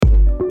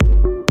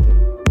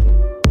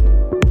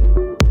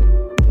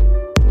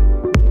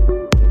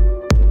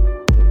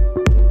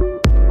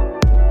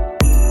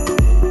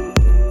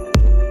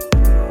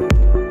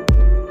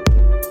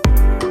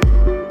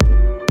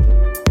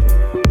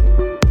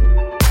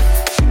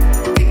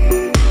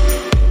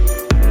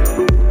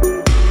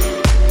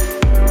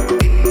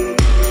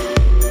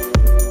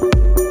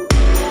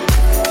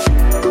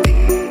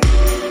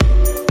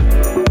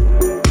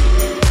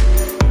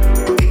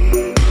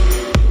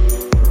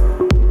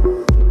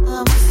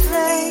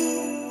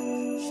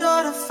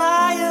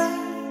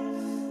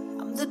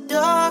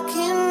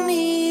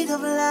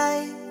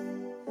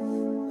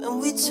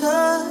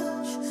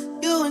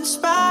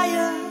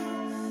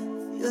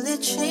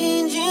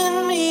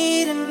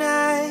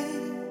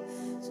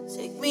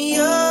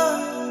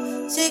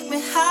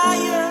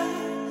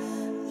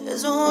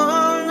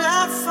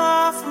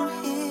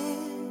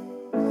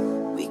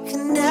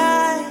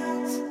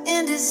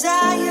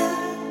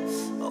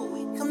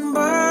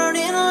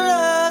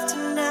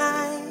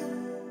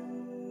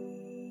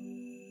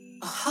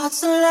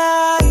hearts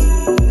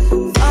alive,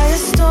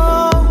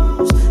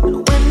 firestones, and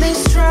when they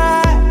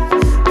strike,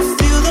 we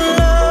feel the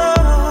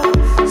love.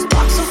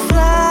 Sparks will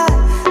fly,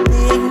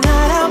 they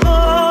ignite our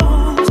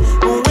bones.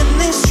 And when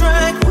they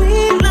strike, we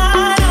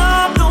light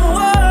up the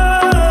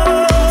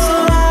world. Hearts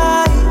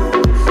alive,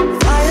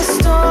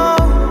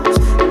 firestones,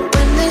 and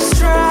when they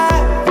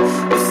strike,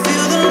 we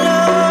feel the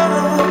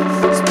love.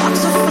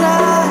 Sparks will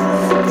fly,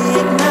 they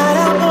ignite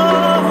our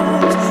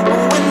bones.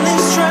 And when they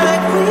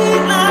strike, we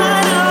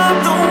light up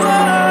the world.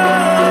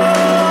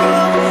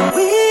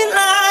 We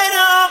light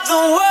up the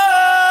world.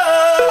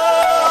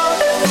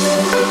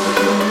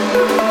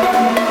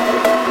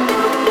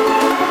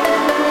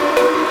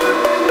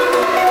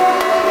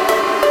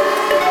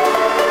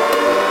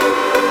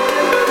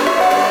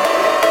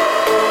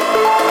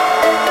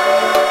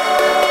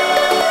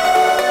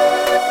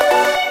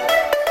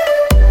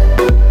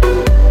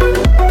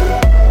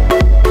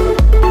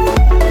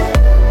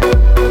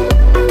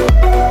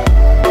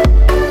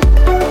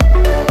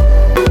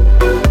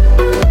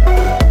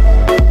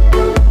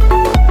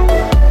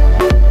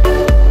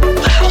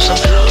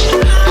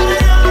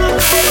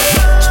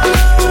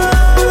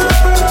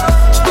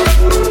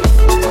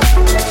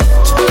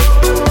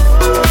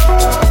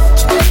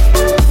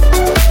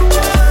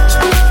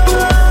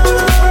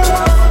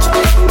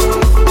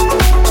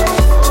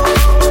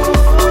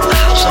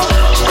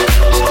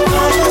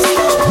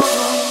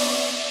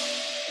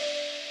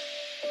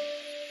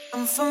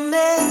 I'm from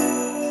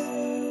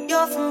Earth,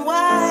 you're from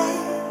Y.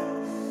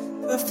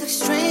 Perfect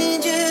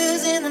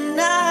strangers in the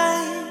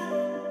night.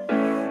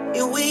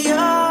 Here we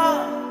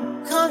are,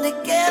 come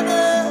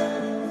together.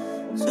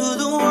 To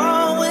the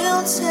world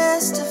we'll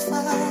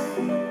testify.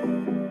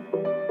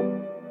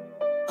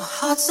 Our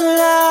hearts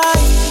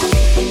alive,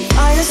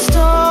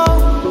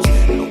 firestones.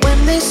 And when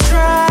they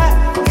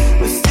strike,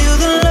 we feel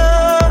the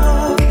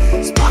love.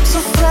 Sparks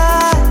will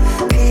fly,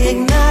 they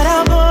ignite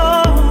our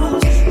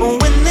bones. And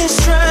when they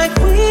strike,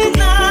 we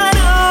light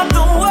up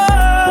the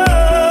world.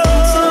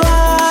 Hearts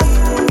alive,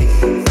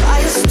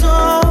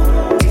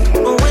 firestones.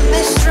 And when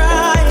they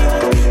strike,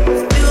 we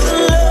feel the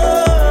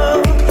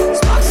love.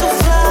 Sparks will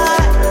fly,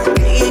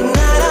 they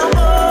ignite our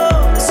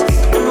bones.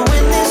 And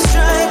when they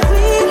strike,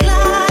 we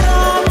light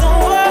up the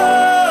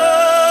world.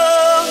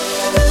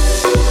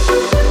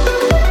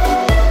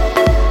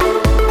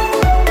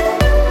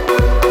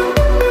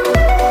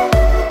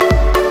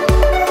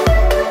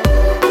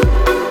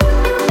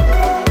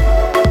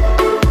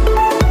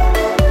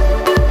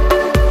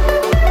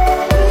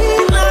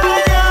 We light up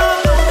the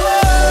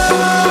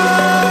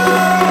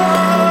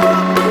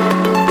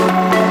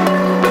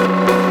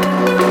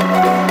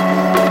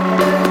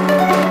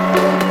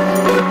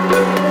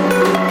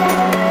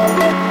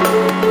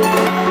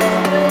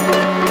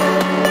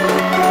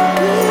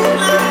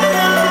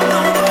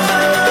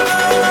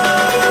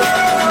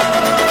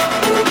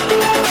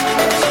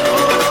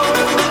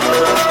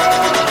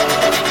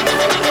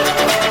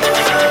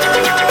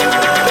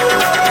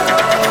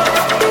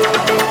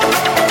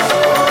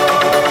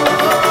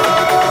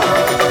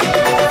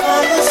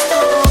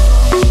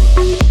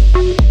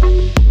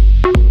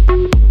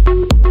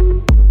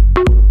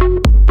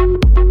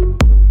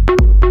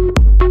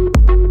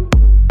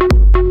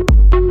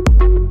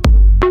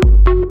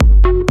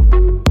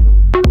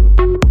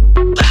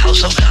The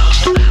house of